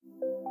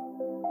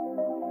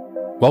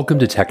Welcome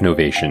to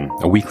Technovation,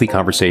 a weekly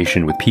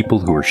conversation with people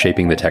who are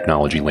shaping the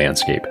technology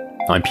landscape.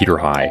 I'm Peter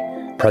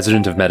High,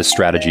 president of Meta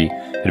Strategy,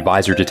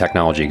 advisor to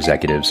technology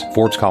executives,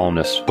 Forbes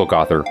columnist, book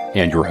author,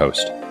 and your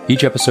host.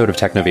 Each episode of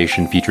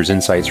Technovation features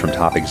insights from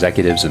top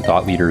executives and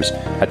thought leaders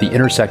at the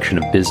intersection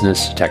of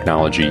business,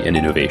 technology, and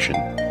innovation.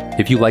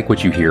 If you like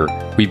what you hear,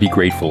 we'd be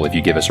grateful if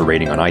you give us a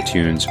rating on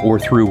iTunes or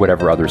through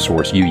whatever other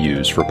source you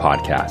use for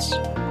podcasts.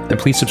 And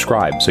please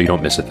subscribe so you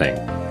don't miss a thing.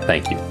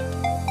 Thank you.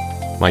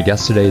 My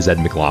guest today is Ed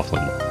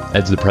McLaughlin.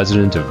 Ed's the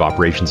president of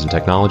operations and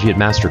technology at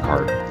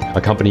MasterCard,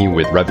 a company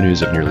with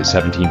revenues of nearly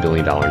 $17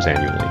 billion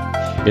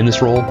annually. In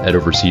this role, Ed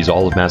oversees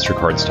all of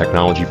MasterCard's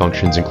technology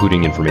functions,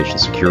 including information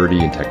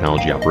security and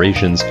technology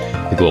operations,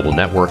 the global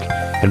network,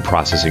 and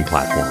processing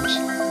platforms.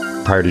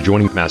 Prior to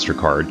joining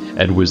MasterCard,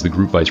 Ed was the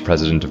group vice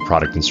president of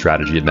product and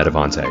strategy at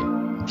Metavante.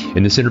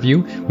 In this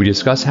interview, we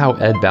discuss how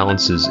Ed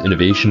balances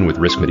innovation with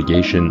risk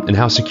mitigation and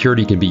how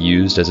security can be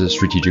used as a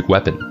strategic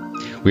weapon.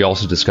 We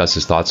also discuss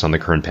his thoughts on the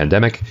current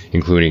pandemic,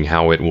 including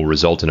how it will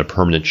result in a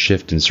permanent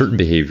shift in certain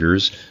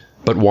behaviors,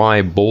 but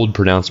why bold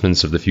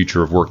pronouncements of the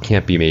future of work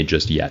can't be made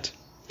just yet.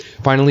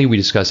 Finally, we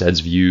discuss Ed's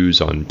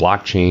views on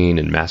blockchain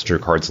and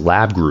MasterCard's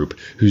lab group,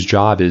 whose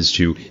job is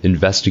to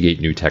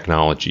investigate new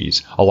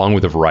technologies, along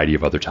with a variety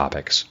of other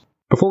topics.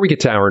 Before we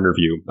get to our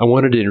interview, I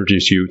wanted to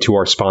introduce you to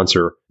our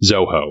sponsor,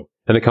 Zoho,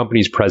 and the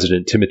company's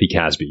president, Timothy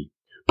Casby.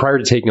 Prior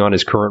to taking on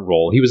his current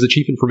role, he was the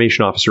chief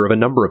information officer of a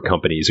number of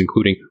companies,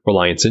 including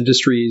Reliance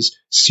Industries,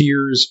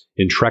 Sears,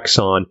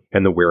 Intrexon,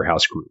 and the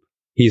Warehouse Group.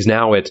 He's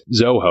now at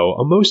Zoho,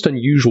 a most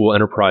unusual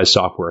enterprise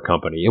software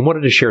company, and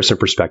wanted to share some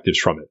perspectives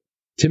from it.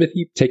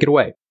 Timothy, take it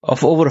away.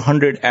 Of over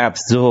 100 apps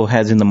Zoho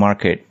has in the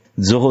market,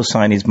 Zoho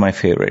Sign is my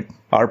favorite.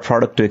 Our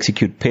product to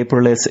execute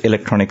paperless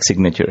electronic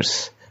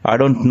signatures. I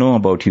don't know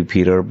about you,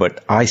 Peter,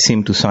 but I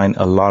seem to sign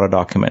a lot of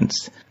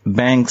documents.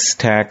 Banks,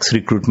 tax,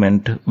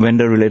 recruitment,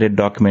 vendor-related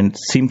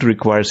documents seem to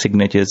require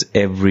signatures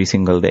every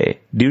single day.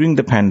 During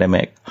the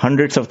pandemic,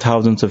 hundreds of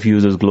thousands of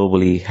users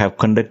globally have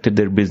conducted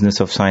their business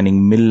of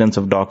signing millions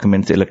of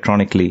documents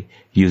electronically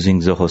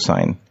using Zoho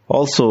Sign.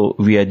 Also,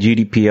 we are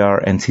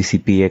GDPR and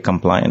CCPA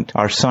compliant.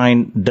 Our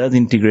sign does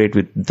integrate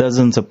with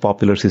dozens of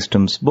popular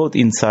systems, both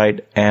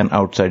inside and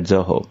outside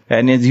Zoho.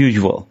 And as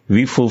usual,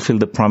 we fulfill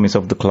the promise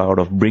of the cloud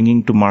of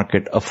bringing to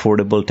market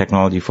affordable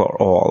technology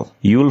for all.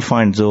 You will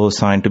find Zoho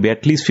Sign to be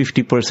at least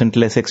 50%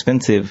 less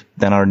expensive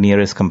than our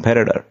nearest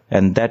competitor,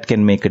 and that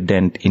can make a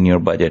dent in your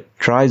budget.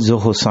 Try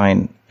Zoho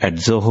Sign at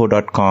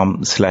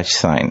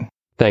zoho.com/sign.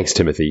 Thanks,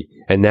 Timothy.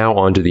 And now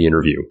on to the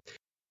interview.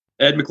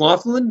 Ed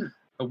McLaughlin,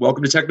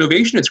 welcome to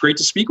Technovation. It's great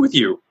to speak with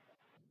you.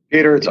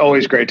 Peter, it's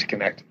always great to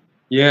connect.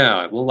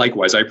 Yeah, well,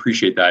 likewise. I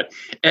appreciate that.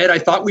 Ed, I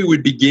thought we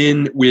would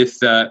begin with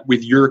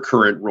your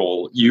current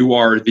role. You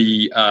are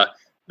the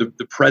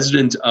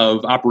president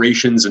of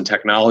operations and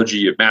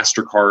technology of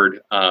MasterCard,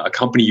 a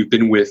company you've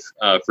been with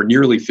for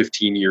nearly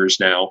 15 years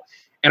now.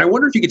 And I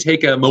wonder if you could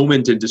take a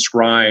moment and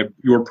describe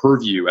your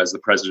purview as the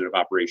president of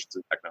operations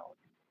and technology.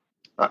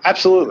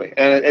 Absolutely.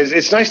 And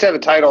it's nice to have a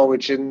title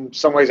which in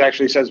some ways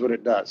actually says what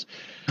it does.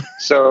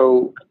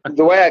 So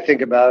the way I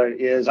think about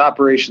it is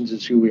operations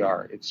is who we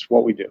are. It's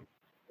what we do.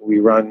 We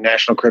run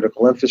national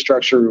critical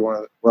infrastructure. We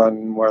want to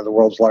run one of the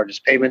world's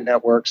largest payment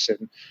networks.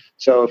 And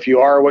so if you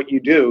are what you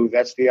do,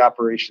 that's the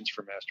operations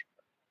for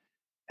MasterCard.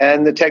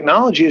 And the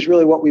technology is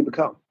really what we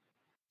become.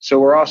 So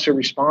we're also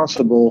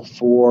responsible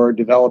for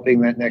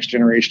developing that next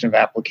generation of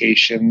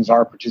applications,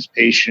 our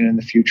participation in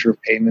the future of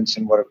payments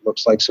and what it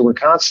looks like. So we're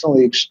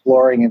constantly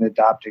exploring and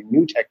adopting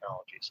new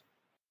technologies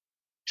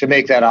to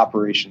make that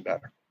operation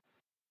better.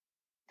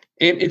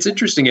 And it's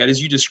interesting, Ed,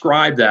 as you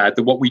describe that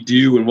what we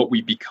do and what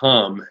we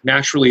become,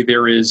 naturally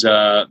there's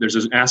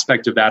an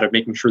aspect of that of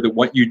making sure that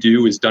what you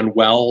do is done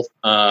well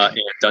and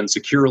done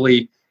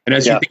securely. And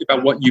as you think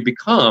about what you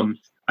become,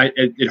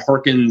 it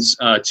harkens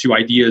to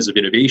ideas of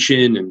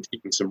innovation and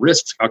taking some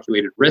risks,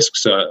 calculated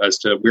risks as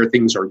to where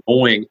things are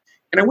going.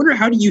 And I wonder,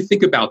 how do you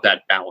think about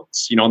that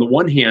balance? On the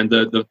one hand,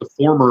 the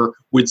former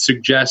would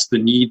suggest the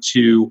need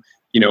to,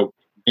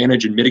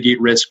 manage and mitigate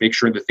risk, make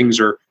sure that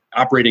things are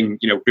operating,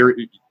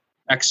 very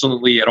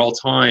excellently at all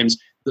times.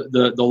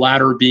 The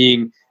latter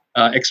being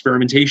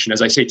experimentation,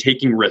 as I say,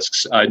 taking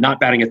risks, not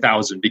batting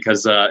 1,000,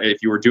 because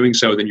if you are doing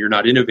so, then you're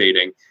not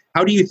innovating.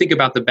 How do you think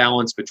about the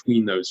balance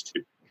between those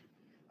two?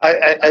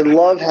 I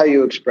love how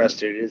you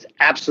expressed it. It is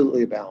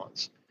absolutely a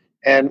balance.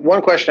 And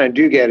one question I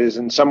do get is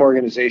in some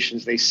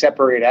organizations, they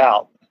separate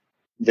out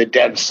the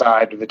dev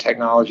side or the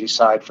technology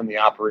side from the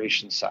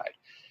operations side.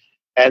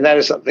 And that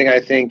is something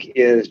I think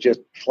is just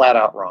flat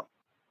out wrong.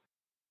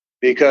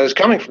 Because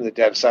coming from the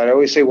dev side, I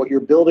always say what you're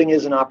building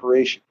is an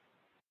operation.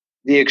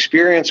 The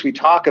experience we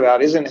talk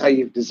about isn't how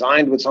you've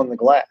designed what's on the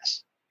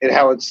glass. It's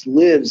how it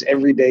lives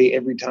every day,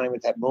 every time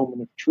at that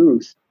moment of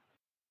truth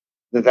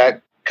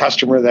that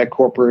customer, that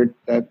corporate,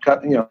 that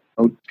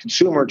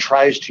consumer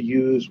tries to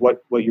use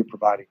what you're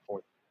providing for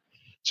them.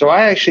 So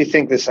I actually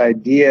think this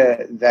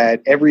idea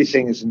that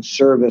everything is in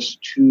service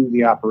to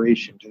the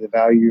operation, to the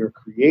value you're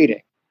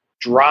creating,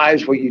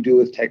 drives what you do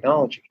with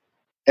technology.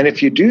 And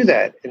if you do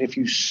that, and if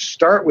you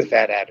start with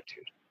that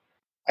attitude,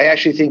 I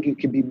actually think you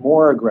can be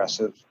more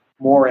aggressive,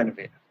 more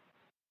innovative.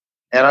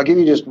 And I'll give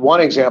you just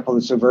one example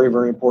that's so very,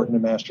 very important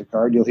to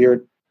MasterCard. You'll hear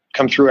it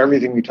come through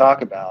everything we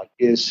talk about,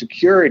 is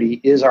security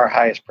is our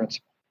highest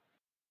principle.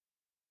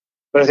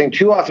 But I think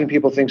too often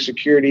people think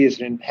security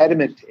is an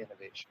impediment to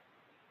innovation,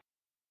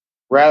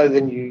 rather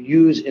than you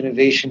use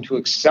innovation to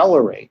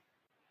accelerate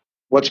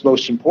what's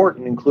most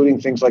important, including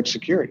things like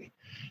security.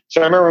 So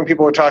I remember when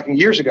people were talking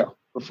years ago,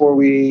 before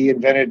we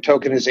invented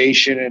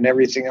tokenization and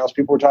everything else,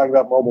 people were talking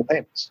about mobile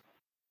payments.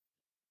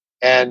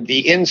 And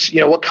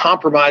what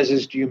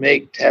compromises do you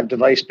make to have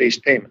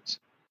device-based payments?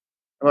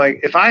 I'm like,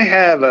 if I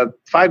have a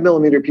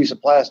 5mm piece of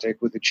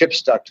plastic with a chip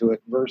stuck to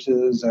it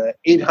versus an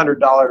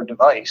 $800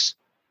 device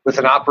with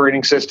an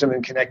operating system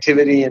and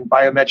connectivity and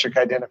biometric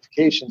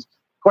identifications,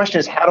 the question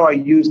is, how do I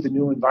use the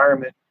new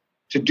environment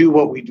to do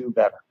what we do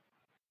better?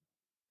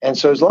 And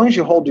so as long as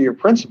you hold to your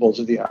principles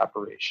of the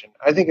operation,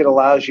 I think it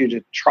allows you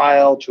to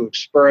trial, to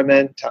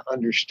experiment, to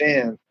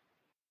understand,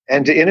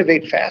 and to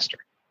innovate faster.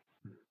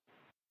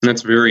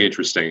 That's very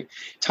interesting.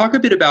 Talk a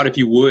bit about, if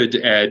you would,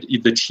 Ed,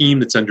 the team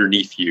that's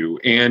underneath you.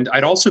 And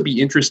I'd also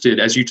be interested,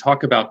 as you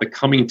talk about the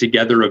coming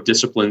together of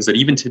disciplines that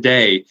even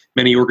today,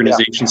 many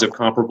organizations of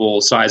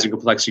comparable size and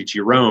complexity to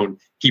your own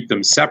keep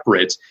them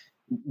separate.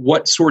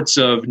 What sorts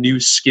of new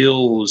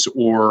skills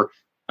or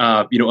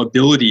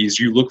abilities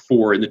you look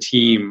for in the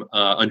team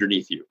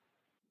underneath you?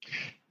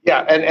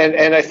 Yeah,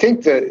 and I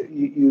think that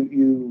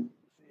you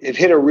have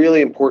hit a really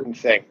important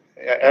thing.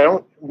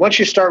 Once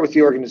you start with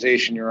the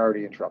organization, you're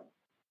already in trouble.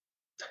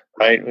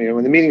 Right?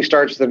 When the meeting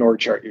starts with an org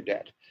chart, you're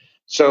dead.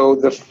 So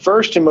the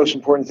first and most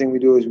important thing we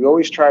do is we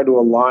always try to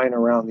align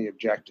around the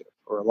objective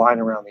or align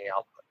around the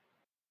output.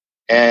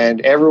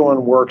 And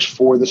everyone works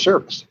for the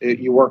service.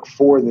 You work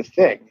for the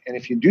thing. And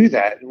if you do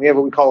that, and we have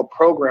what we call a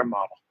program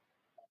model,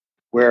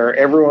 where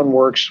everyone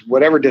works,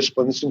 whatever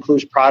discipline, this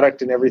includes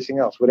product and everything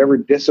else, whatever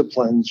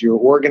disciplines, you're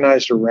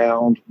organized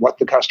around what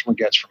the customer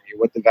gets from you,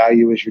 what the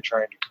value is you're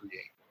trying to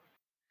create.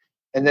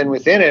 And then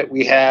within it,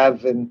 we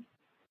have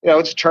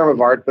it's a term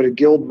of art, but a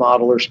guild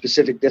model or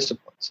specific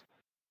disciplines.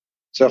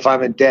 So if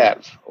I'm a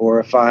dev, or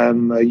if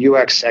I'm a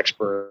UX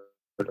expert,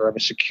 or I'm a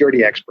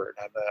security expert,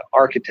 I'm an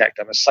architect,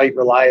 I'm a site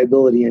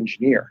reliability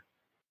engineer,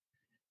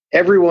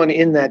 everyone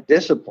in that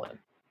discipline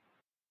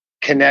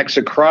connects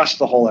across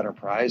the whole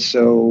enterprise.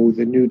 So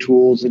the new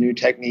tools, the new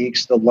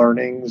techniques, the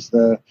learnings,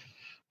 the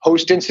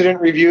post-incident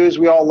reviews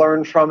we all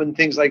learn from and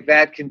things like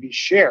that can be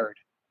shared.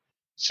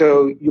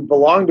 So you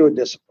belong to a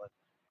discipline,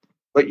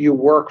 but you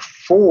work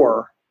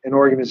for an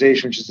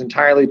organization which is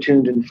entirely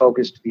tuned and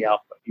focused to the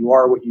output. You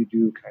are what you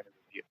do kind of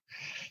view.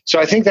 So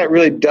I think that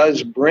really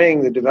does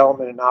bring the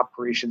development and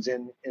operations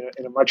in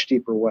a much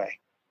deeper way.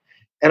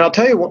 And I'll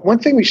tell you, one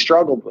thing we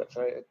struggled with,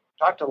 I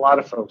talked to a lot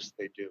of folks that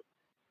they do,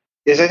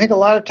 is I think a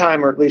lot of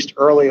time, or at least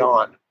early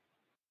on,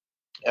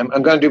 I'm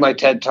going to do my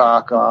TED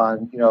talk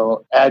on,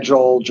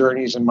 agile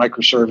journeys and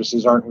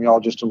microservices. Aren't we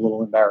all just a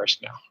little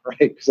embarrassed now, right?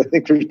 Because I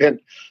think there's been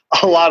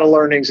a lot of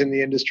learnings in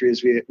the industry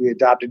as we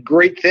adopted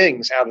great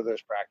things out of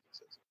those practices.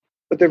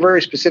 But they're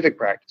very specific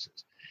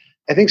practices.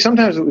 I think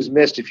sometimes it was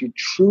missed. If you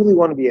truly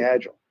want to be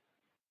agile,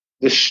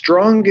 the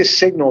strongest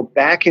signal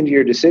back into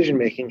your decision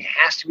making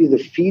has to be the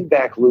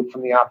feedback loop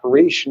from the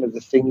operation of the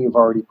thing you've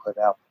already put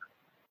out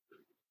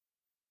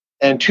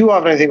there. And too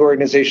often I think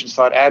organizations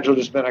thought agile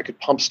just meant I could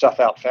pump stuff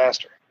out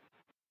faster,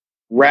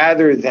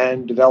 rather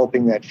than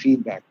developing that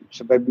feedback loop.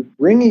 So by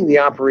bringing the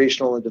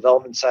operational and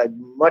development side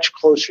much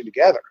closer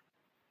together,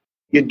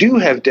 you do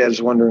have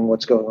devs wondering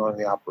what's going on in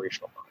the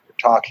operational model.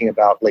 Talking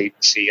about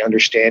latency,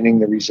 understanding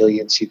the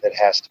resiliency that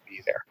has to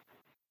be there.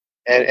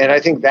 And I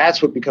think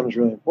that's what becomes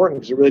really important,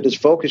 because it really does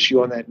focus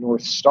you on that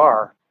North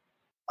Star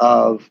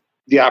of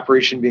the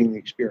operation being the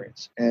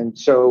experience. And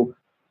so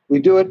we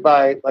do it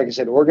by, like I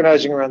said,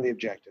 organizing around the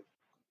objective,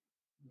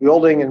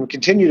 building and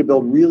continue to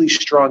build really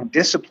strong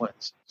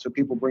disciplines so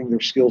people bring their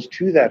skills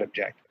to that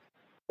objective.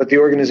 But the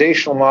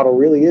organizational model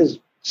really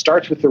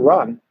starts with the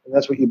run, and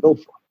that's what you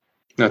build for.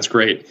 That's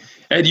great.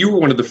 Ed, you were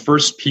one of the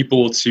first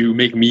people to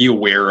make me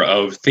aware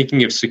of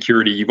thinking of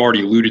security. You've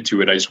already alluded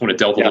to it. I just want to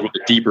delve a little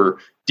bit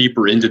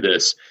deeper into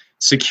this.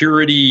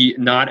 Security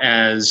not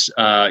as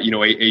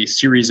a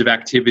series of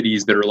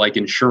activities that are like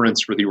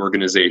insurance for the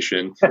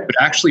organization, but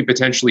actually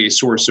potentially a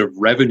source of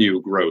revenue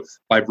growth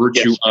by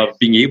virtue of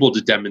being able to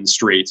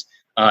demonstrate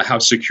how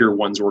secure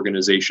one's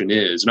organization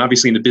is. And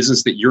obviously in the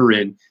business that you're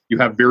in, you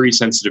have very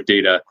sensitive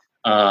data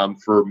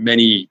for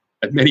many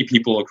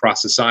people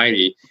across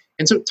society.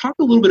 And so talk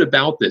a little bit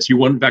about this.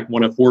 You, in fact,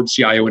 won a Forbes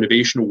CIO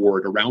Innovation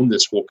Award around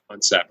this whole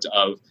concept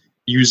of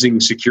using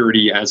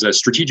security as a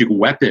strategic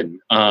weapon,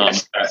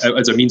 as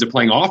a means of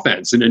playing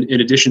offense, in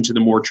addition to the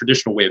more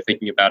traditional way of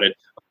thinking about it,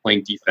 of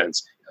playing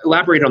defense.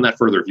 Elaborate on that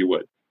further, if you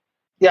would.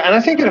 Yeah, and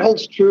I think it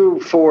holds true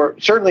for,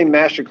 certainly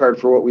MasterCard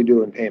for what we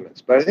do in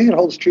payments, but I think it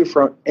holds true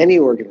for any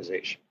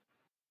organization,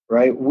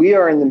 right? We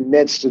are in the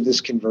midst of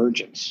this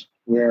convergence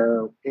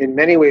where in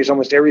many ways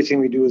almost everything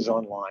we do is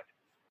online.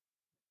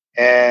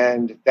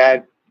 And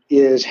that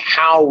is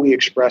how we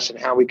express and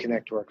how we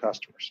connect to our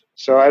customers.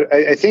 So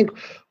I think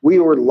we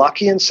were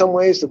lucky in some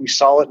ways that we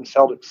saw it and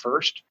felt it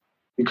first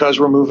because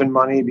we're moving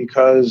money,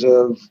 because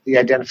of the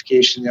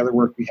identification, the other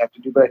work we have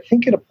to do. But I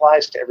think it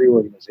applies to every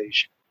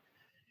organization.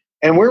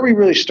 And where we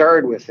really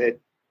started with it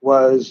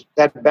was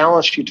that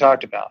balance you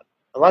talked about.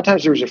 A lot of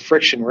times there was a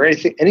friction where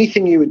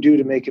anything you would do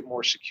to make it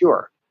more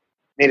secure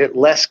made it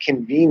less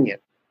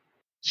convenient.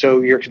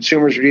 So your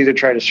consumers would either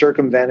try to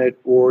circumvent it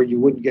or you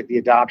wouldn't get the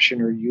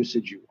adoption or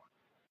usage you want.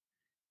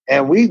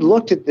 And we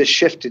looked at this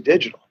shift to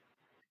digital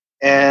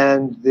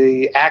and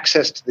the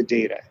access to the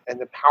data and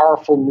the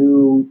powerful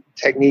new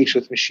techniques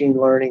with machine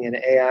learning and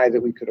AI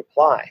that we could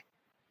apply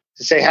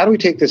to say, how do we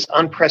take this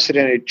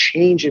unprecedented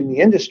change in the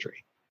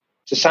industry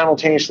to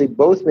simultaneously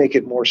both make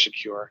it more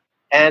secure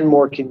and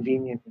more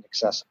convenient and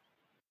accessible?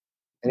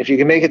 And if you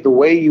can make it the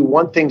way you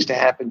want things to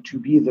happen to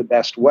be the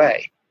best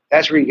way,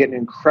 that's where you get an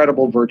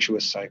incredible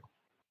virtuous cycle.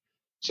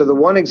 So the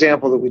one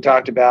example that we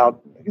talked about,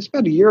 I guess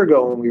about a year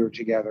ago when we were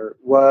together,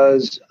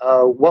 was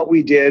what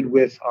we did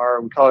with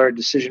we call it our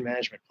decision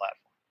management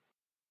platform,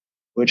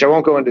 which I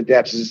won't go into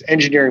depth. This is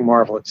engineering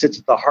marvel. It sits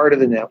at the heart of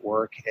the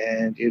network,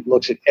 and it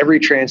looks at every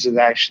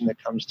transaction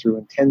that comes through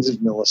in tens of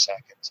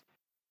milliseconds.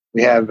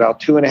 We have about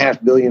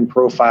 2.5 billion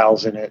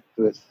profiles in it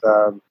with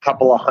a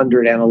couple of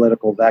hundred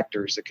analytical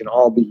vectors that can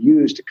all be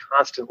used to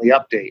constantly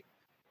update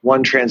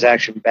one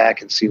transaction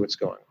back and see what's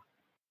going on.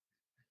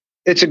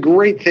 It's a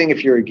great thing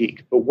if you're a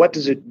geek, but what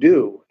does it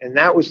do? And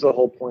that was the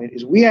whole point,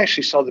 is we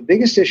actually saw the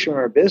biggest issue in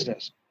our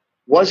business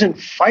wasn't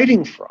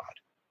fighting fraud.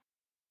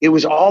 It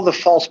was all the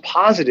false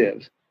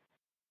positive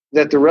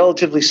that the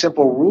relatively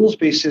simple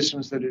rules-based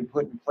systems that had been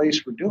put in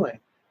place were doing.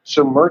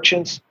 So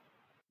merchants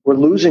were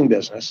losing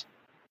business.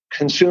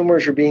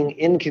 Consumers are being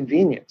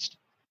inconvenienced.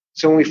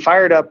 So when we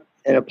fired up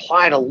and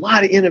applied a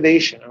lot of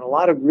innovation and a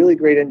lot of really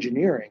great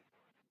engineering,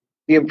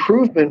 the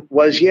improvement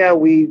was,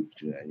 we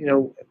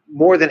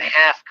more than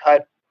half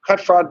cut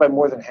fraud by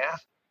more than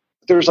half.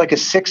 There was like a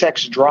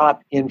 6x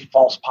drop in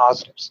false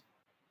positives.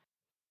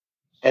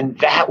 And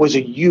that was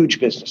a huge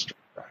business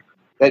driver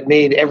that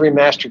made every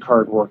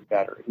MasterCard work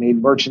better. It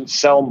made merchants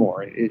sell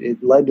more.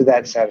 It led to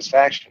that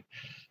satisfaction.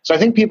 So I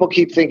think people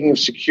keep thinking of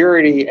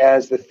security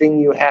as the thing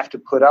you have to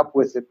put up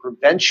with that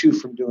prevents you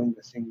from doing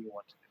the thing you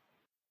want to do.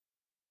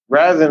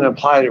 Rather than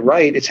apply it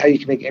right, it's how you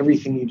can make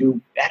everything you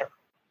do better.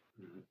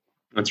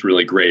 That's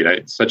really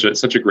great. Such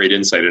a great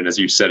insight. And as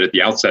you said at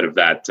the outset of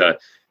that,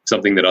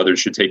 something that others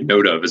should take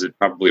note of, as it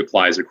probably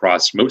applies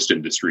across most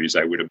industries,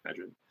 I would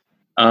imagine.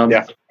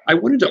 I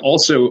wanted to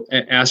also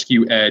ask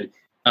you, Ed,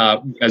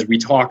 as we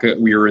talk,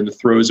 we are in the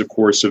throes, of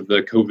course, of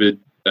the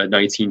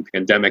COVID-19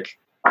 pandemic.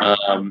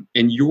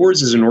 And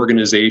yours as an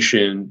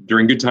organization,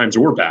 during good times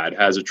or bad,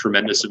 has a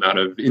tremendous amount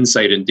of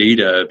insight and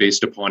data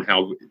based upon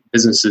how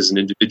businesses and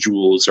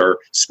individuals are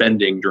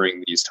spending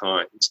during these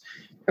times.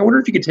 I wonder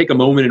if you could take a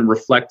moment and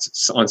reflect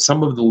on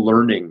some of the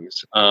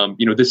learnings.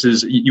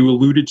 You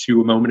alluded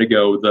to a moment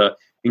ago, the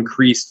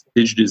increased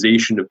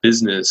digitization of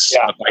business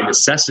by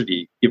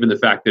necessity, given the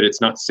fact that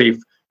it's not safe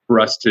for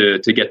us to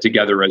get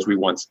together as we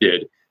once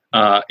did.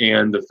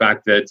 And the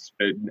fact that,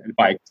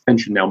 by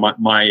extension now,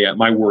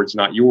 my words,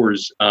 not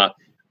yours,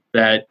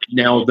 that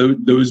now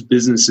those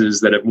businesses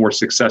that have more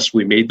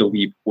successfully made the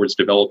leap towards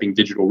developing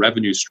digital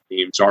revenue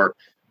streams are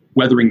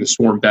weathering the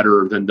storm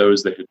better than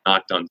those that had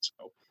not done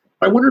so.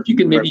 I wonder if you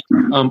can maybe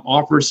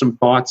offer some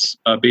thoughts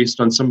based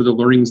on some of the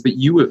learnings that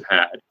you have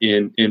had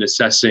in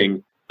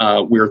assessing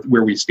where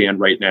we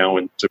stand right now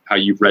and sort of how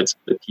you've read some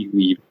of the tea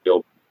leaves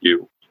built for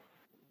you.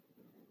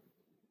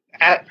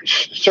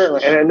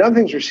 Certainly. And another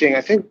thing we're seeing,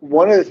 I think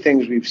one of the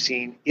things we've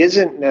seen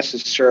isn't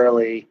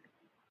necessarily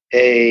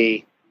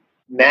a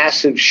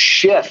massive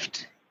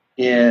shift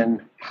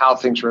in how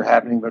things were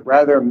happening, but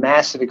rather a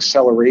massive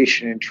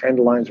acceleration in trend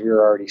lines we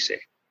were already seeing.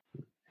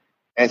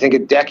 And I think a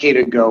decade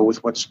ago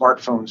with what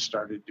smartphones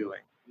started doing,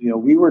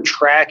 we were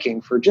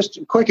tracking, for just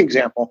a quick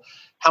example,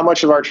 how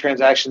much of our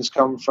transactions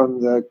come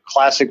from the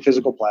classic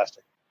physical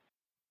plastic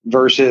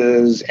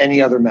versus any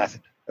other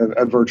method,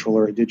 a virtual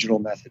or a digital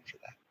method for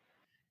that.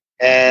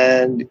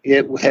 And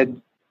it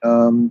had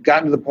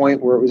gotten to the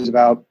point where it was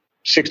about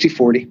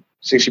 60-40,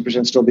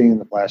 60% still being in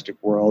the plastic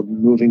world,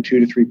 moving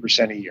 2 to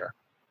 3% a year.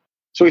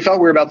 So we felt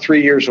we were about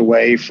 3 years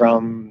away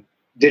from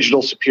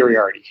digital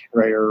superiority,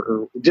 right,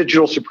 or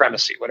digital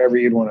supremacy, whatever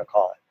you'd want to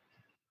call it.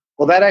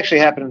 Well, that actually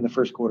happened in the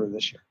first quarter of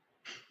this year.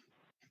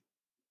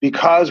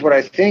 Because what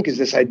I think is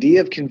this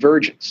idea of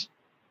convergence,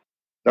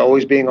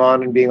 always being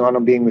on and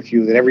being with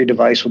you, that every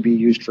device will be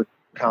used for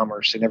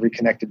commerce and every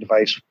connected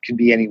device can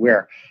be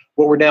anywhere.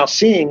 What we're now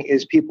seeing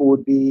is people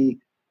would be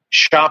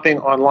shopping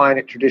online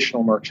at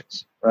traditional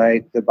merchants,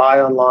 right? The buy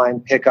online,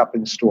 pick up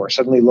in store,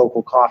 suddenly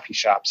local coffee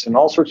shops, and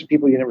all sorts of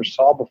people you never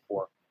saw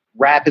before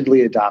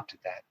rapidly adopted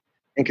that.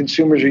 And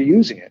consumers are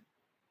using it,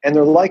 and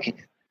they're liking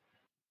it.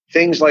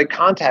 Things like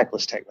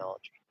contactless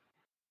technology.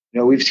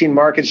 We've seen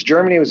markets.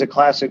 Germany was a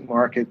classic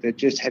market that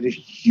just had a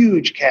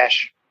huge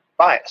cash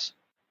bias.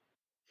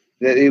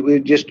 That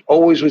it just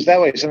always was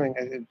that way.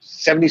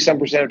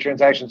 70-some% of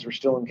transactions were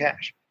still in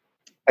cash.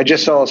 I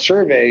just saw a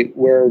survey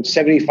where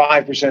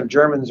 75% of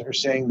Germans are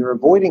saying they're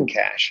avoiding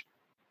cash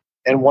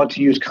and want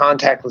to use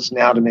contactless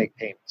now to make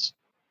payments.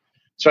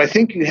 So I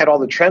think you had all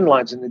the trend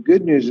lines, and the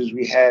good news is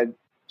we had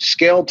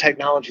scaled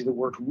technology that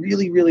worked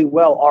really, really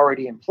well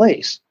already in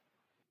place.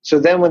 So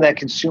then when that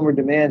consumer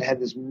demand had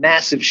this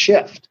massive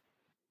shift,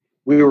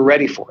 we were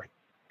ready for it.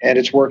 And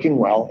it's working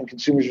well, and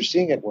consumers are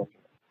seeing it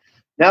working.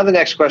 Now the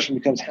next question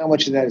becomes, how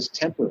much of that is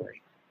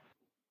temporary?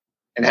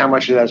 And how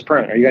much of that is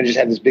permanent? Are you going to just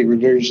have this big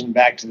reversion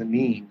back to the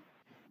mean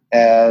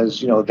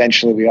as,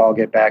 eventually we all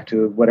get back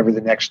to whatever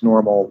the next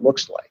normal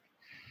looks like?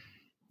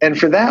 And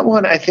for that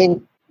one, I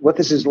think what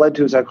this has led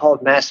to is I call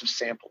it massive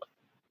sampling.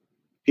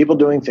 People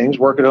doing things,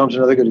 work at home is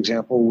another good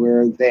example,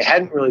 where they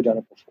hadn't really done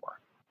it before.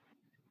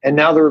 And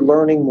now they're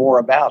learning more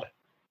about it.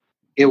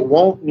 It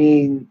won't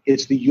mean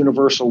it's the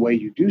universal way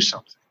you do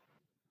something,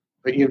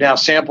 but you've now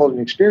sampled and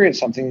experienced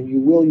something, and you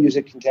will use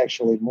it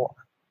contextually more.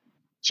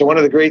 So one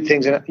of the great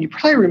things, and you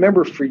probably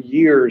remember for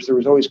years, there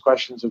was always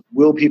questions of,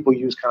 will people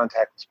use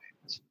contactless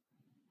payments?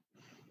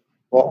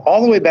 Well,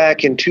 all the way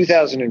back in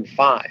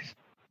 2005,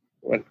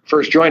 when I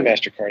first joined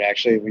MasterCard,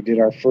 actually, we did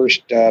our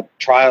first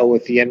trial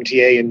with the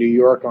MTA in New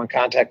York on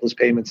contactless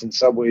payments in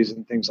subways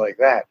and things like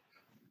that.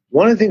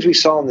 One of the things we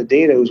saw in the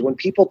data was when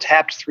people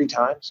tapped 3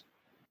 times,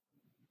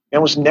 they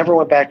almost never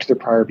went back to their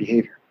prior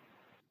behavior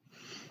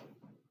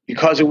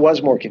because it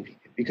was more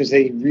convenient. Because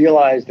they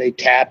realized they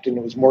tapped and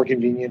it was more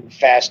convenient and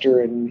faster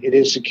and it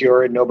is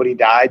secure and nobody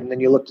died. And then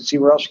you look to see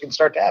where else you can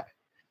start tapping.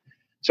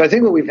 So I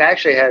think what we've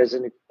actually had is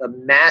a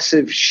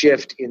massive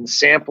shift in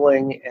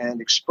sampling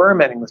and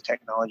experimenting with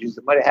technologies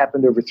that might have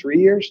happened over 3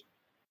 years,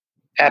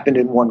 happened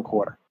in 1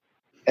 quarter.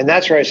 And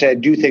that's where I say I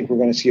do think we're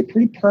going to see a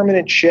pretty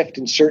permanent shift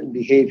in certain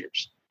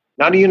behaviors.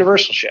 Not a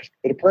universal shift,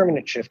 but a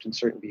permanent shift in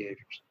certain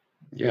behaviors.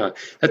 Yeah,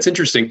 that's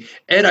interesting.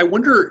 Ed, I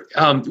wonder,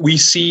 we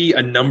see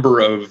a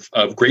number of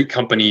great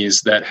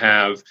companies that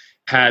have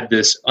had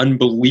this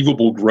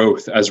unbelievable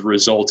growth as a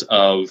result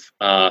of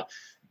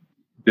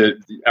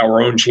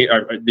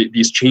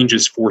these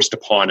changes forced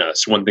upon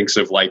us. One thinks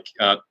of like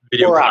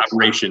video Clorox.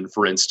 collaboration,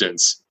 for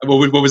instance.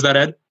 What was that,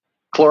 Ed?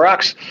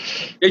 Clorox.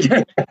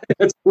 Yeah,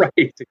 that's right.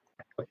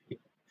 Exactly.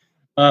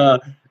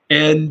 But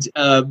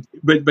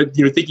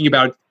thinking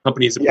about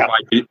companies that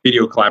provide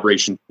video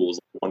collaboration tools,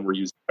 like the one we're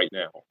using right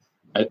now,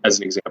 as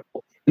an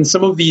example. And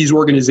some of these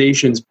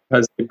organizations,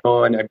 because they've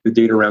gone, the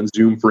data around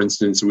Zoom, for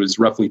instance, it was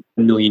roughly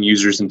 10 million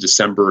users in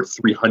December,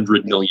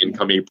 300 million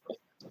come April.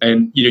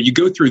 And you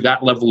go through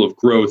that level of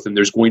growth, and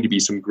there's going to be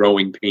some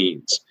growing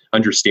pains,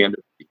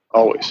 understandably.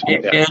 Always.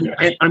 And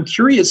I'm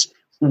curious,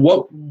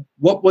 what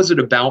was it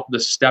about the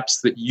steps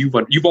that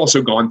you've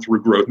also gone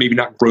through growth, maybe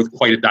not growth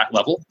quite at that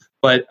level,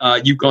 but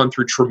you've gone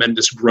through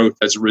tremendous growth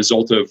as a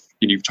result of,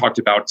 you've talked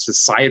about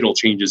societal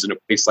changes in a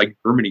place like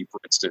Germany, for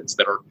instance,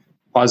 that are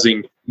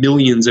causing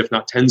millions, if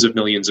not tens of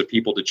millions of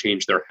people to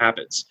change their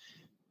habits.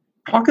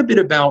 Talk a bit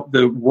about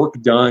the work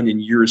done in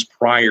years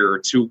prior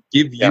to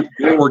give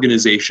your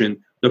organization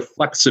the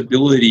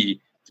flexibility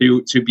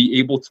to be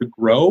able to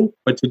grow,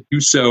 but to do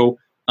so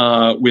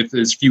with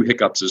as few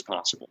hiccups as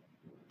possible.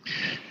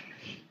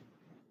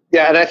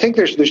 Yeah, and I think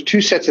there's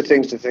 2 sets of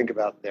things to think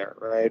about there,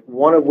 right?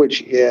 One of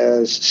which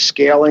is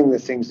scaling the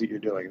things that you're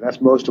doing. That's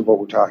most of what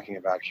we're talking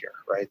about here,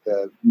 right?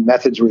 The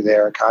methods were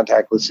there,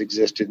 contactless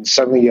existed, and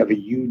suddenly you have a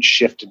huge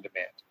shift in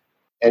demand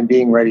and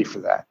being ready for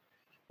that.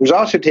 There's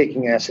also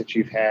taking assets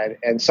you've had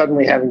and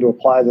suddenly having to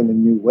apply them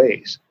in new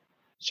ways.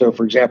 So,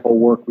 for example,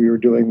 work we were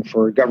doing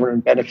for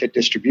government benefit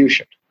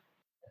distribution.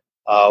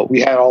 We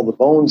had all the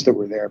bones that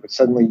were there, but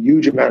suddenly a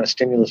huge amount of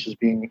stimulus was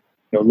being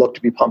looked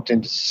to be pumped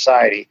into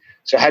society.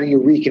 So how do you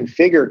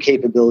reconfigure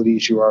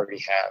capabilities you already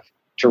have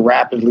to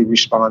rapidly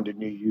respond to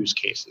new use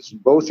cases?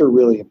 Both are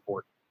really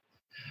important.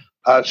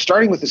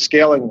 Starting with the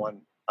scaling one,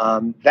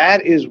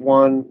 that is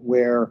one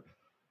where,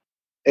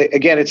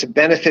 again, it's a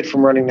benefit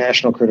from running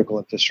national critical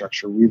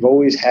infrastructure. We've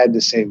always had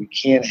to say we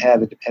can't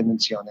have a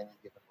dependency on any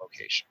given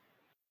location.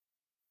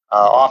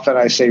 Often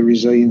I say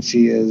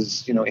resiliency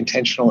is,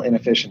 intentional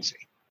inefficiency.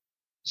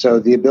 So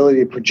the ability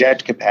to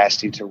project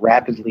capacity, to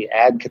rapidly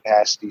add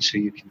capacity so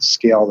you can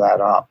scale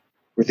that up,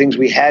 were things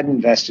we had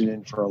invested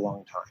in for a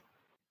long time.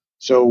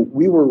 So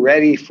we were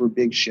ready for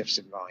big shifts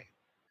in volume.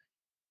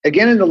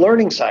 Again, in the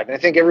learning side, and I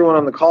think everyone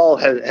on the call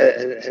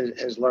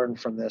has learned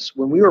from this,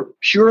 when we were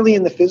purely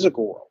in the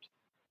physical world,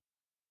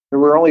 there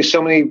were only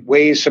so many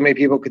ways so many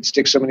people could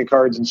stick so many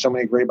cards in so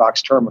many gray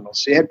box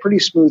terminals. So you had pretty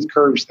smooth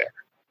curves there.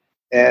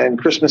 And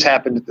Christmas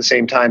happened at the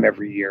same time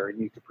every year, and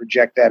you could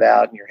project that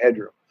out in your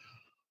headroom.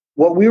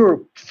 What we were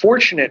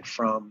fortunate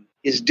from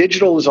is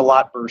digital is a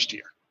lot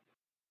burstier.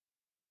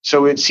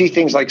 So we'd see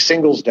things like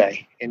Singles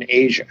Day in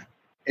Asia,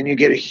 and you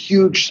get a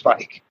huge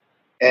spike,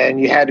 and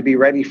you had to be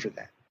ready for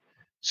that.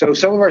 So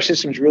some of our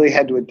systems really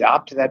had to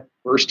adopt to that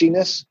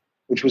burstiness,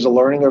 which was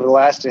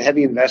a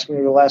heavy investment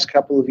over the last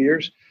couple of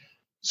years.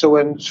 So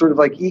when sort of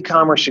like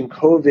e-commerce and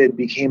COVID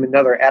became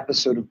another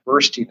episode of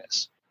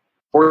burstiness,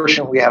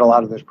 fortunately we had a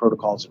lot of those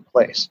protocols in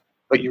place,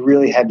 but you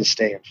really had to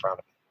stay in front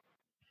of it.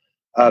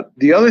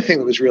 The other thing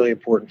that was really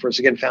important for us,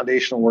 again,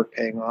 foundational work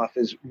paying off,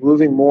 is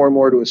moving more and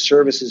more to a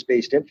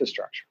services-based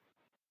infrastructure.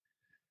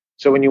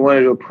 So when you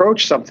wanted to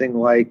approach something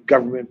like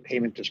government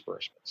payment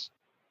disbursements,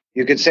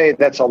 you could say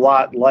that's a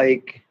lot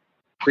like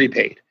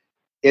prepaid.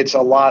 It's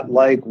a lot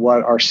like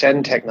what our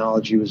Send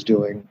technology was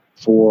doing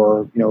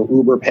for,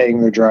 Uber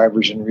paying their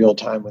drivers in real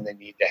time when they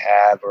need to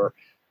have, or,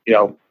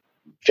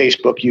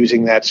 Facebook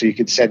using that so you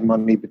could send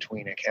money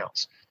between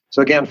accounts.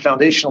 So again,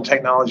 foundational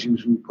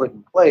technologies we put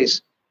in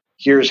place.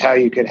 Here's how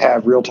you could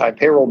have real-time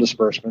payroll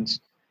disbursements.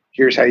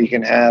 Here's how you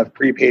can have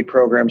prepaid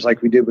programs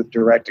like we did with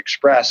Direct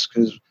Express,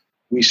 because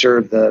we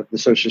serve the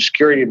Social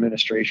Security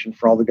Administration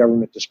for all the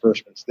government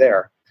disbursements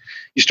there.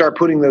 You start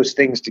putting those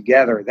things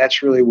together,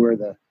 that's really where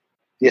the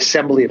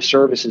assembly of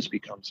services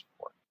becomes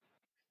important.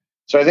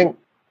 So I think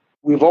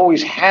we've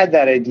always had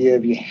that idea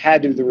of you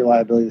had to do the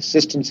reliability, the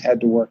systems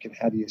had to work, and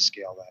how do you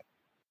scale that?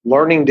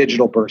 Learning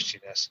digital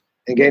burstiness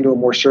and getting to a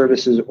more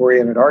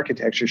services-oriented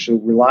architecture so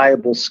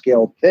reliable,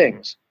 scaled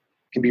things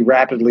can be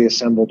rapidly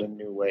assembled in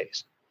new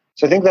ways.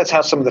 So I think that's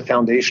how some of the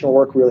foundational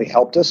work really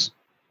helped us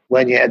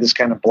when you had this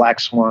kind of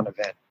black swan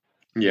event.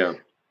 Yeah.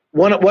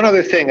 One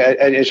other thing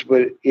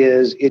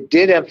is it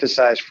did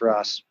emphasize for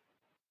us,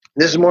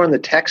 this is more on the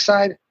tech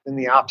side than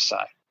the ops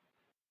side.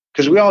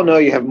 Because we all know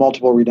you have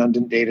multiple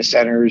redundant data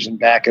centers and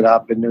back it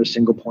up and no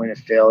single point of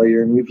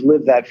failure, and we've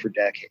lived that for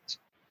decades.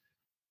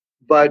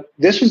 But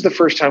this was the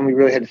first time we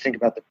really had to think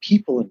about the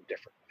people in a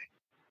different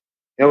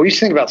way. We used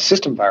to think about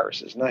system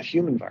viruses, not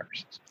human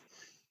viruses.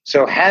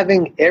 So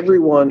having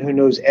everyone who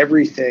knows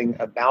everything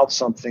about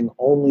something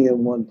only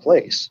in one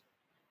place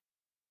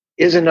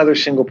is another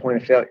single point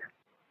of failure.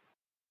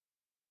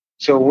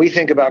 So when we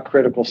think about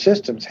critical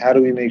systems, how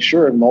do we make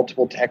sure in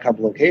multiple tech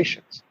hub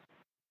locations,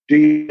 do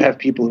you have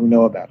people who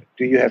know about it?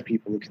 Do you have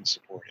people who can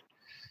support it?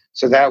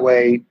 So that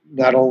way,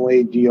 not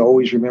only do you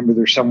always remember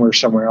there's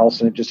somewhere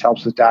else, and it just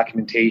helps with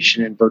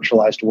documentation and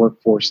virtualized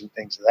workforce and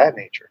things of that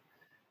nature,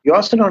 you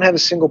also don't have a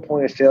single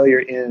point of failure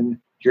in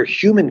your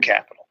human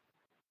capital,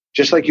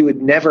 just like you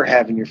would never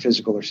have in your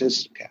physical or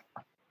system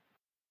capital.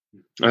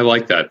 I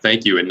like that.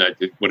 Thank you. And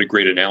what a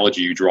great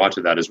analogy you draw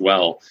to that as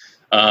well.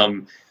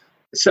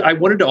 So I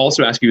wanted to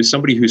also ask you, as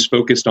somebody who's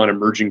focused on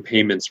emerging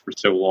payments for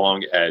so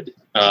long, Ed,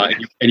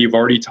 and you've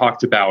already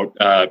talked about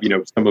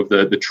some of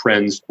the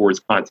trends towards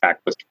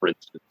contactless, for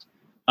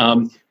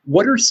instance.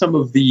 What are some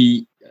of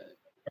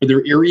are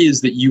there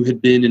areas that you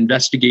had been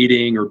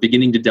investigating or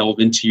beginning to delve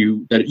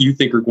into that you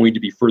think are going to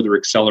be further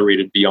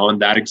accelerated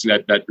beyond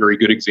that very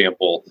good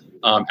example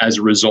as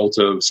a result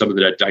of some of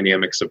the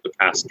dynamics of the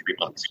past 3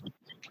 months?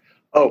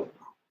 Oh,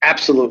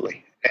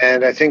 absolutely.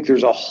 And I think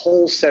there's a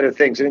whole set of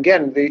things. And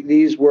again,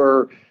 these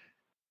were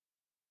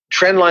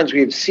trend lines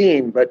we've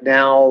seen, but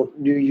now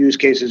new use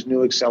cases,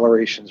 new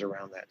accelerations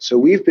around that. So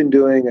we've been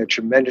doing a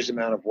tremendous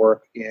amount of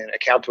work in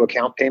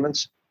account-to-account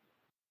payments.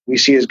 We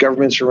see as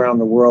governments around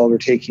the world are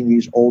taking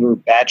these older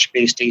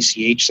batch-based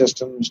ACH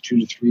systems,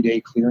 2 to 3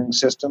 day clearing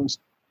systems,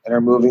 and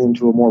are moving them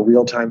to a more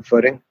real-time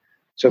footing.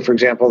 So, for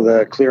example,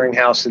 the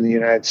clearinghouse in the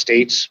United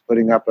States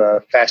putting up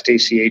a fast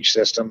ACH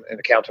system, an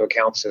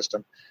account-to-account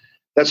system.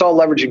 That's all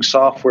leveraging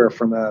software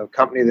from a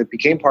company that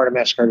became part of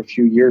MasterCard a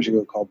few years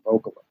ago called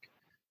Vocalink.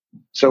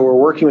 So we're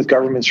working with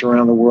governments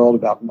around the world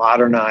about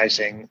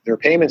modernizing their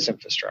payments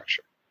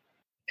infrastructure.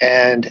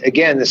 And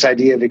again, this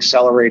idea of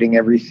accelerating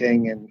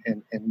everything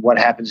and what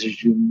happens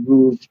as you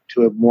move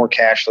to a more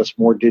cashless,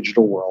 more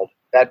digital world,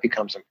 that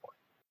becomes important.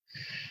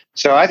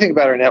 So I think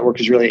about our network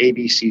as really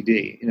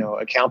ABCD.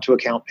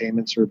 Account-to-account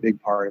payments are a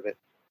big part of it.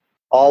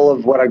 All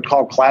of what I'd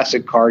call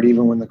classic card,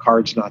 even when the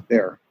card's not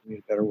there.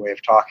 A better way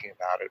of talking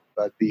about it.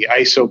 But the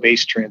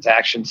ISO-based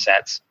transaction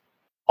sets,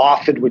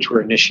 often which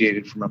were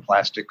initiated from a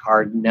plastic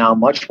card, now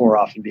much more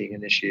often being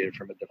initiated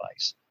from a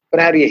device. But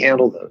how do you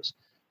handle those?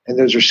 And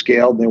those are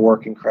scaled and they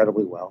work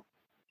incredibly well.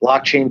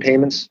 Blockchain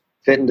payments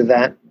fit into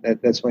that.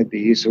 That's my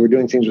B. So we're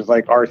doing things with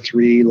like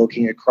R3,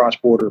 looking at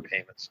cross-border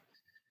payments.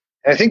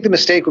 And I think the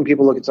mistake when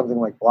people look at something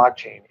like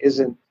blockchain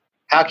isn't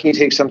how can you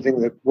take something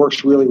that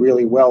works really,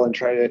 really well and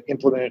try to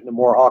implement it in a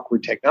more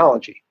awkward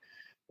technology.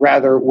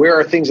 Rather, where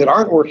are things that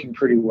aren't working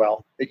pretty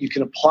well that you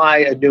can apply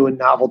a new and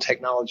novel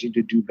technology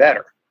to do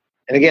better?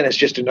 And again, it's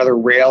just another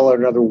rail or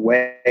another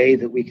way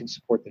that we can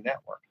support the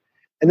network.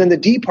 And then the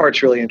D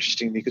part's really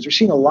interesting because we're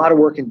seeing a lot of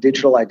work in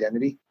digital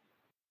identity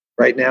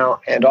right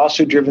now, and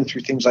also driven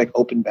through things like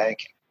open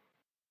banking,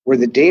 where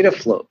the data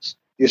flows,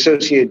 the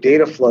associated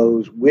data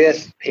flows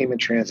with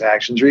payment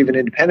transactions or even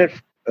independent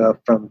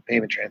from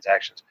payment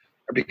transactions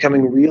are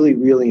becoming really,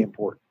 really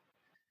important.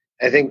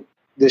 I think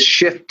this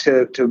shift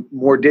to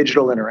more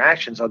digital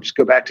interactions, I'll just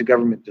go back to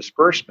government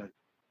disbursement,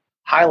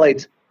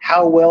 highlights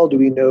how well do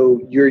we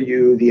know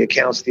you, the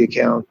account's the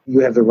account, you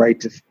have the right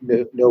to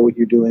know what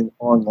you're doing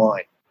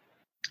online.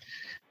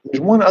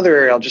 There's one other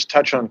area I'll just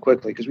touch on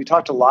quickly because we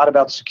talked a lot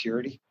about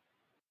security.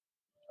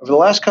 Over the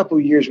last couple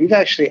of years, we've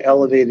actually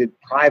elevated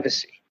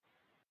privacy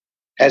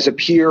as a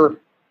peer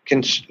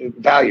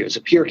value, as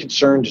a peer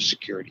concern to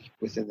security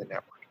within the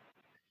network.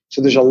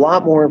 So there's a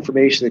lot more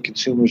information that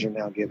consumers are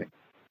now giving.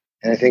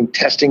 And I think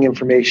testing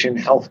information,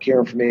 healthcare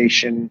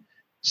information,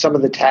 some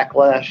of the tech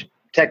backlash,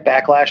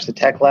 the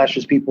techlash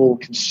is people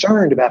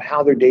concerned about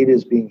how their data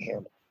is being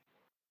handled.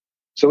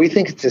 So we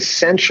think it's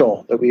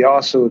essential that we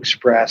also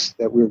express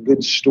that we're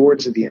good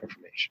stewards of the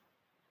information,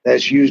 that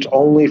it's used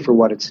only for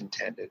what it's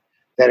intended,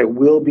 that it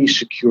will be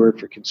secured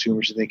for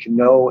consumers so they can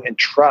know and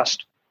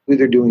trust who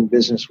they're doing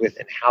business with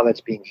and how that's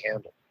being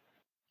handled.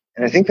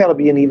 And I think that'll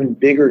be an even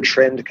bigger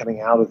trend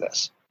coming out of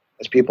this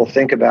as people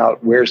think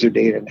about where's their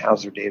data and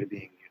how's their data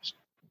being used.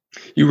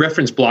 You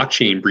referenced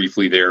blockchain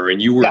briefly there,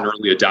 and you were an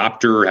early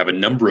adopter, have a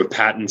number of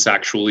patents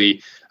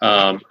actually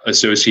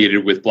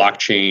associated with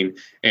blockchain.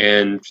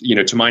 And,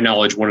 to my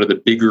knowledge, one of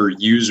the bigger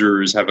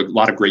users, have a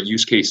lot of great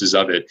use cases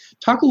of it.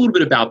 Talk a little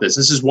bit about this.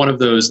 This is one of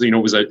those,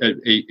 was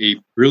a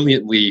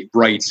brilliantly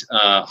bright,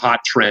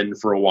 hot trend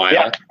for a while.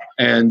 Yeah.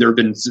 And there have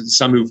been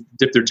some who've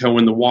dipped their toe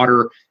in the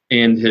water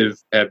and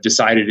have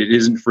decided it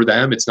isn't for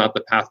them. It's not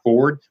the path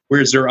forward.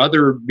 Whereas there are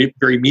other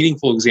very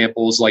meaningful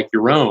examples like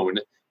your own,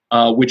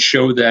 which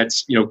show that,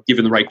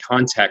 given the right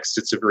context,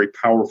 it's a very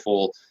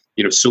powerful,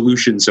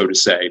 solution, so to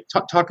say.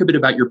 Talk a bit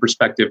about your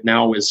perspective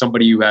now as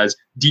somebody who has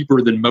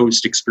deeper than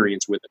most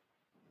experience with it.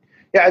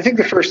 Yeah, I think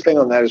the first thing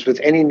on that is with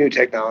any new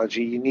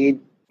technology, you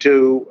need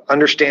to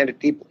understand it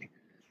deeply.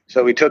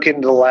 So we took it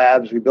into the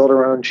labs, we built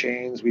our own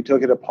chains, we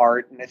took it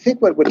apart. And I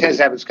think what tends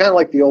to happen is kind of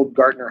like the old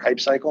Gartner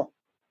hype cycle.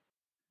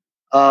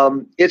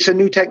 It's a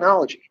new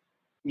technology.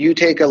 You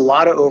take a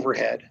lot of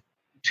overhead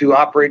to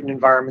operate in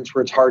environments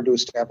where it's hard to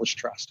establish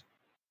trust.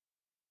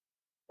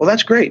 Well,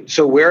 that's great.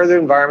 So where are the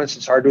environments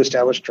it's hard to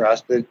establish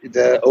trust?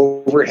 The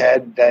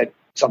overhead that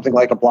something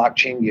like a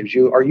blockchain gives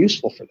you are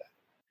useful for that.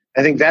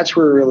 I think that's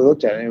where we really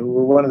looked at it. And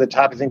we're one of the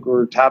top, I think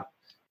we're top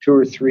 2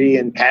 or 3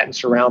 in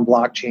patents around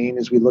blockchain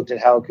as we looked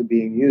at how it could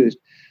be used.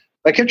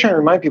 But I kept trying to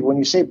remind people, when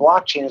you say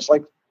blockchain, it's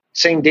like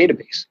saying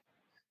database,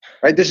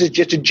 right? This is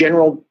just a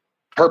general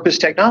purpose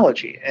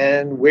technology,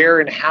 and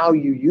where and how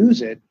you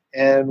use it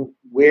and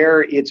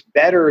where it's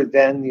better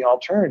than the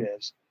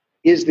alternatives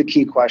is the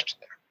key question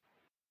there.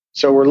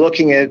 So we're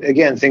looking at,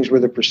 again, things where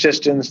the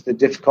persistence, the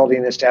difficulty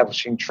in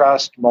establishing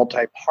trust,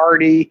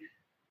 multi-party,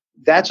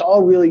 that's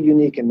all really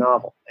unique and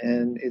novel.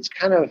 And it's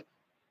kind of,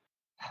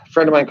 a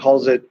friend of mine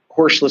calls it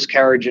horseless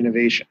carriage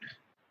innovation.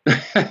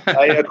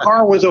 A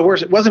car was a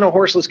horse. It wasn't a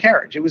horseless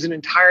carriage. It was an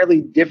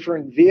entirely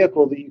different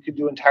vehicle that you could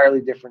do entirely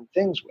different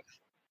things with.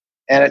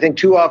 And I think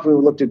too often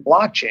we looked at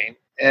blockchain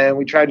and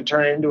we tried to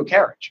turn it into a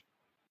carriage.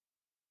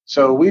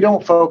 So we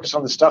don't focus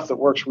on the stuff that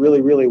works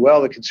really, really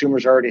well that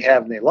consumers already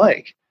have and they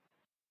like.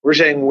 We're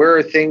saying where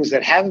are things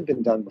that haven't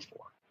been done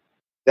before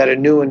that a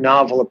new and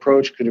novel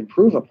approach could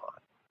improve upon.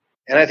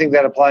 And I think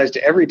that applies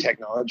to every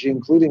technology,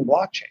 including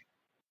blockchain.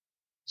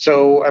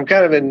 So I'm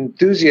kind of an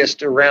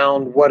enthusiast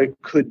around what it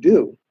could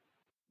do,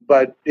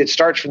 but it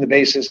starts from the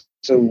basis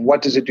of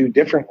what does it do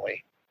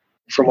differently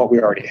from what we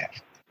already have.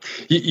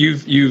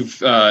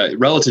 You've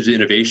relative to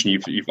innovation,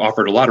 you've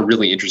offered a lot of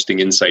really interesting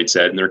insights,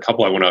 Ed, and there are a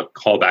couple I want to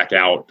call back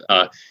out.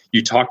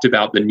 You talked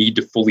about the need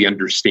to fully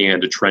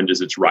understand a trend as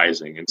it's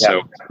rising, and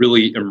so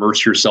really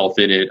immerse yourself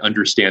in it,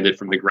 understand it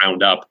from the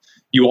ground up.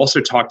 You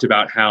also talked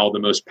about how the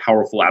most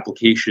powerful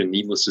application,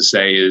 needless to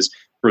say, is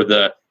for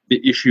the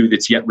issue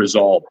that's yet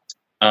resolved,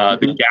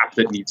 the gap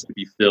that needs to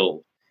be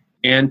filled.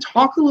 And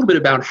talk a little bit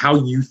about how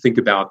you think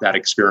about that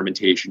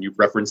experimentation. You've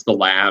referenced the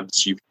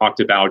labs. You've talked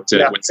about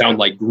what sound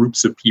like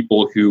groups of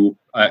people who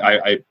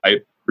I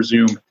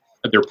presume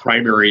their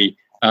primary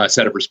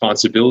set of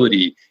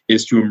responsibility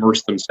is to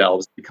immerse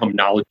themselves, become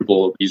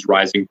knowledgeable of these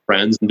rising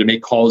trends, and to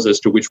make calls as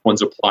to which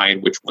ones apply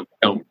and which ones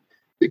don't.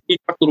 Can you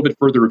talk a little bit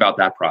further about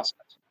that process?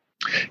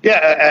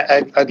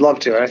 Yeah, I'd love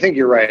to. And I think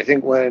you're right. I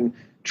think when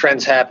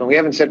trends happen, we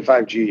haven't said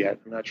 5G yet.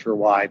 I'm not sure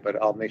why, but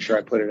I'll make sure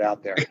I put it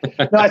out there.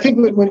 No, I think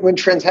when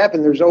trends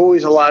happen, there's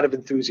always a lot of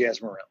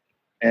enthusiasm around.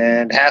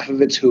 And half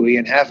of it's hooey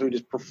and half of it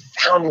is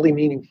profoundly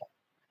meaningful.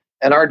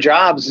 And our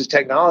jobs as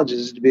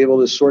technologists is to be able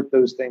to sort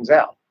those things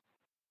out.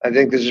 I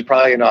think this is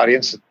probably an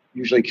audience that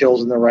usually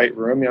kills in the right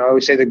room. I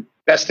always say the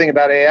best thing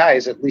about AI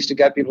is at least it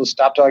got people to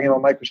stop talking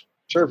about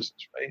microservices,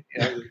 right?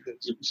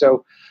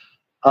 So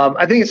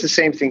I think it's the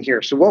same thing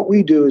here. So what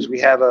we do is we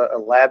have a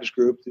labs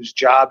group whose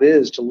job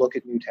is to look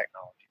at new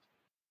technology.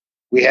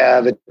 We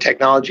have a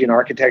technology and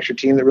architecture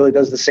team that really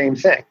does the same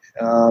thing,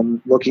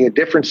 looking at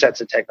different sets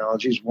of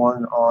technologies,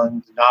 one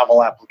on the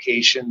novel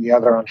application, the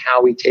other on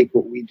how we take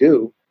what we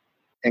do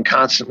and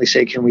constantly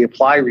say, can we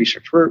apply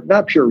research? We're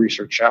not a pure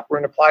research shop, we're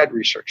an applied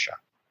research shop.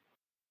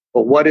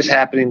 But what is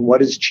happening,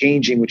 what is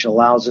changing, which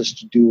allows us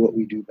to do what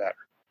we do better?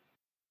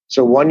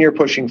 So one you're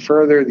pushing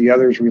further, the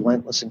other is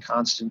relentless and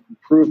constant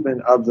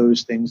improvement of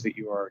those things that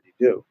you already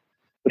do.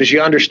 But as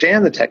you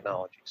understand the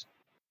technologies,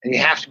 and you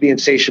have to be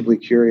insatiably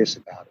curious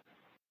about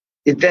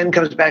it, it then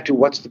comes back to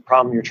what's the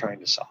problem you're trying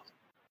to solve?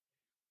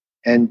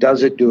 And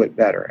does it do it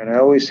better? And I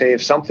always say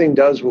if something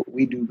does what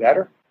we do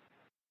better,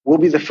 we'll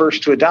be the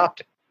first to adopt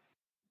it.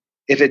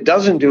 If it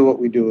doesn't do what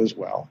we do as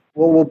well,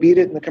 we'll beat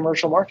it in the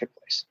commercial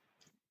marketplace.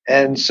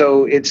 And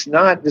so it's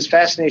not this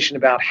fascination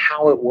about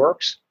how it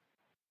works.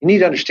 You need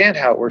to understand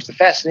how it works. The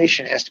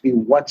fascination has to be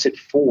what's it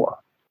for?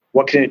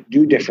 What can it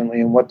do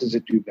differently, and what does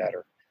it do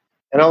better?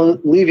 And I'll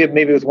leave you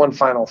maybe with one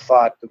final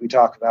thought that we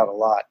talk about a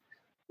lot,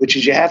 which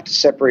is you have to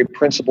separate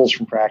principles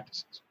from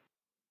practices.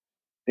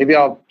 Maybe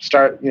I'll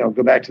start,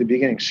 go back to the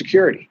beginning.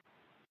 Security.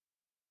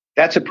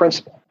 That's a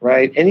principle,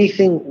 right?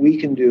 Anything we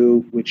can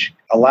do which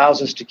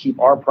allows us to keep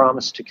our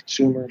promise to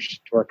consumers,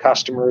 to our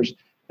customers,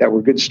 that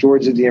we're good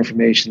stewards of the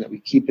information, that we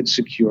keep it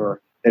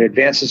secure, that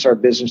advances our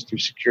business through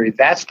security,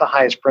 that's the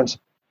highest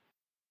principle.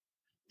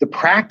 The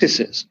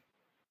practices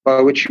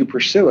by which you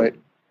pursue it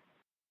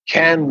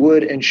can,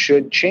 would, and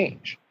should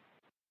change.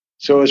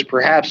 So as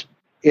perhaps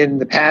in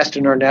the past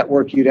in our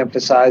network, you'd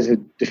emphasize a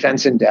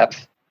defense in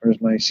depth, or as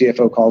my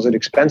CFO calls it,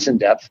 expense in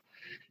depth,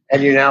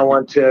 and you now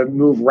want to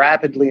move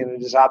rapidly into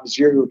the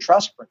zero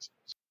trust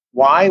principles.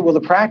 Why? Well,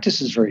 the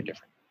practice is very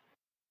different.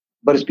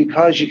 But it's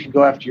because you can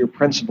go after your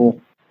principle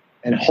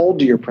and hold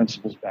to your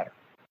principles better.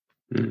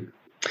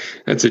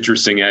 That's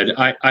interesting, Ed.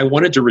 I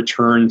wanted to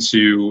return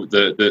to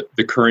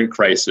the current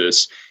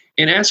crisis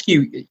and ask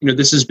you,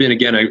 this has been,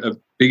 again, a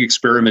big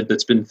experiment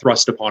that's been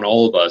thrust upon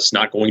all of us,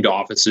 not going to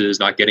offices,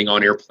 not getting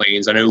on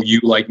airplanes. I know you,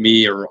 like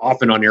me, are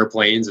often on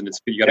airplanes, and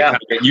you got to kind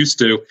of get used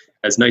to,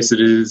 as nice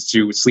it is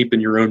to sleep in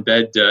your own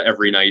bed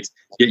every night,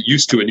 get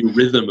used to a new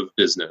rhythm of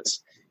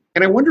business.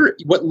 And I wonder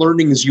what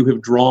learnings you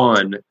have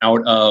drawn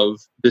out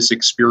of this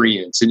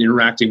experience in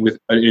interacting with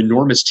an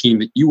enormous team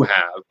that you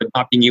have, but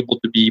not being able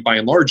to be, by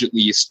and large at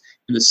least,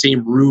 in the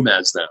same room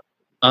as them.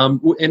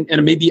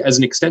 And maybe as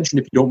an extension,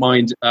 if you don't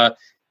mind,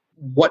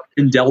 what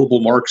indelible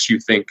marks you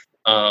think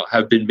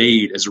have been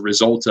made as a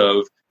result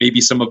of maybe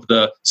some of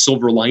the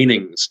silver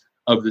linings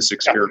of this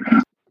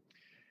experiment?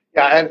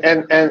 Yeah,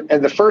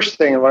 and the first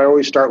thing, and what I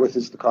always start with,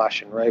 is the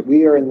caution, right?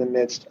 We are in the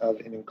midst of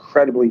an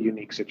incredibly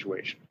unique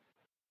situation.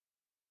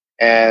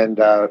 And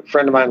a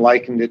friend of mine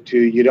likened it to,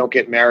 you don't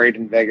get married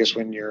in Vegas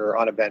when you're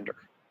on a bender,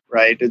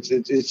 right?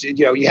 It's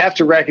you have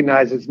to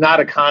recognize it's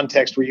not a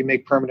context where you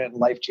make permanent and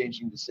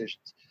life-changing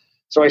decisions.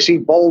 So I see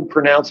bold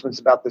pronouncements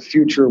about the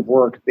future of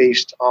work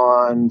based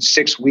on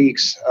 6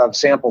 weeks of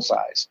sample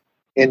size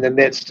in the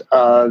midst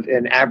of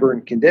an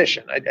aberrant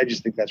condition. I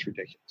just think that's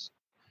ridiculous,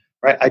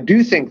 right? I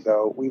do think,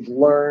 though, we've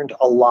learned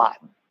a lot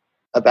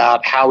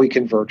about how we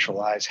can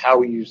virtualize, how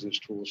we use those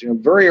tools.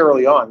 Very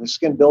early on, this is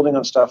again building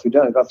on stuff we've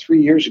done. About 3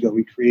 years ago,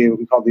 we created what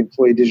we call the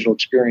Employee Digital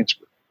Experience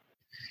Group.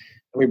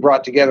 And we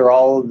brought together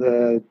all of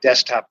the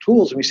desktop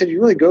tools, and we said,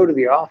 you really go to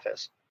the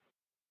office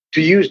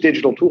to use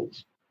digital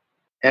tools.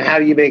 And how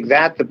do you make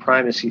that the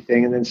primacy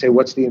thing, and then say,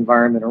 what's the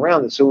environment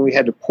around it? So when we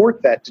had to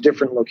port that to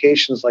different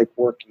locations, like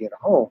working at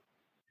home,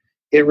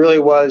 it really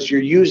was,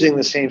 you're using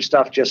the same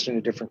stuff just in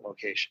a different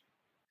location.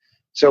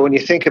 So when you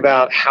think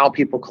about how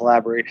people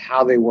collaborate,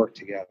 how they work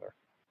together,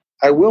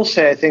 I will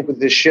say, I think with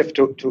this shift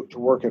to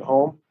work at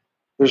home,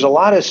 there's a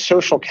lot of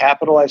social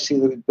capital I see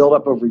that built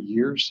up over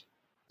years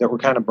that we're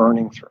kind of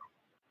burning through.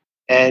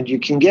 And you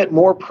can get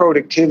more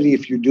productivity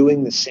if you're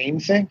doing the same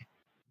thing.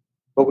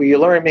 But what you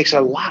learn, it makes it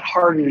a lot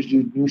harder to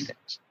do new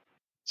things.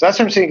 So that's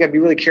what I'm saying. You got to be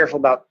really careful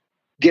about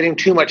getting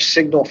too much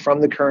signal from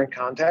the current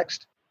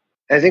context.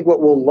 And I think what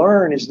we'll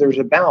learn is there's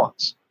a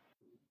balance,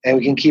 and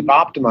we can keep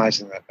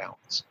optimizing that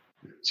balance.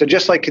 So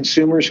just like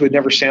consumers who had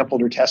never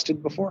sampled or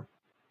tested before,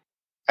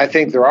 I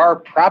think there are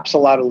perhaps a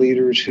lot of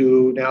leaders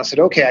who now said,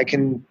 okay, I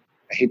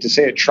hate to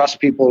say it, trust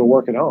people to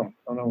work at home.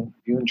 I don't know,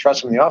 if you can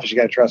trust them in the office, you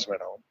got to trust them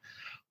at home.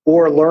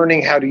 Or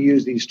learning how to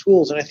use these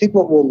tools. And I think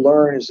what we'll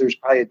learn is there's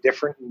probably a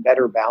different and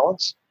better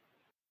balance.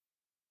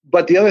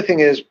 But the other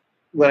thing is,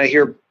 when I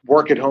hear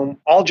work at home,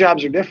 all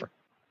jobs are different.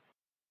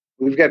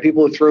 We've got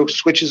people who throw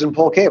switches and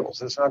pull cables.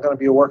 That's not going to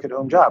be a work at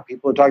home job.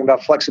 People are talking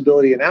about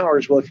flexibility in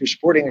hours. Well, if you're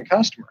supporting a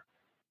customer,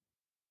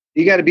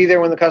 you got to be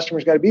there when the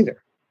customer's got to be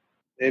there.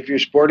 If you're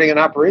supporting an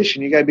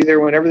operation, you got to be there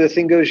whenever the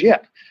thing goes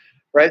yet.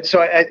 Right? So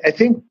I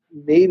think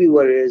maybe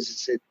what it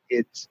is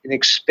it's an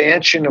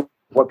expansion of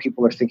what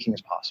people are thinking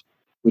is possible,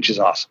 which is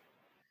awesome.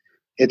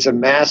 It's a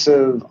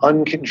massive,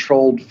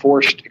 uncontrolled,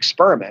 forced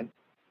experiment,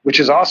 which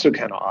is also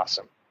kind of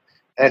awesome.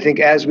 And I think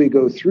as we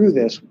go through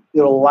this,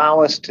 it'll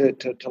allow us to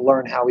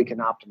learn how we can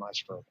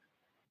optimize further.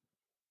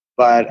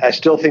 But I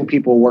still think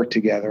people work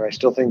together. I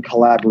still think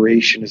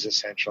collaboration is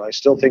essential. I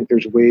still think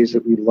there's ways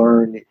that we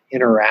learn,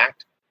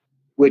 interact,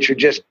 which are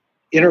just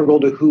integral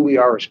to who we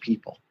are as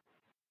people.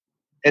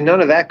 And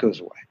none of that goes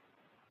away.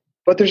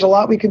 But there's a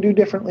lot we can do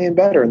differently and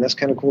better, and that's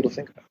kind of cool to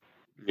think about.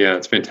 Yeah,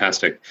 it's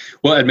fantastic.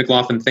 Well, Ed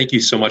McLaughlin, thank you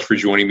so much for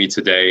joining me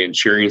today and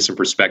sharing some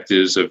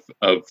perspectives of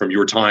from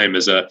your time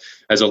as a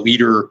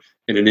leader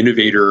and an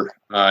innovator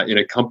in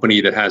a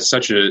company that has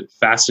such a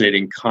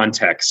fascinating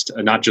context,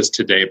 not just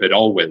today, but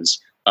always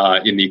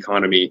in the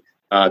economy.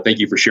 Thank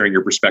you for sharing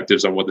your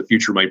perspectives on what the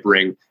future might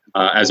bring.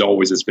 As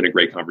always, it's been a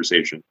great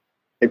conversation.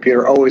 Hey,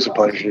 Peter, always a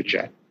pleasure to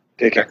chat.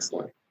 Take care.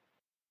 Excellent.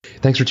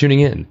 Thanks for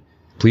tuning in.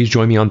 Please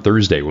join me on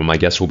Thursday when my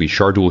guest will be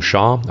Shardul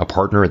Shah, a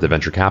partner at the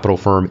venture capital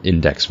firm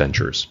Index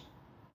Ventures.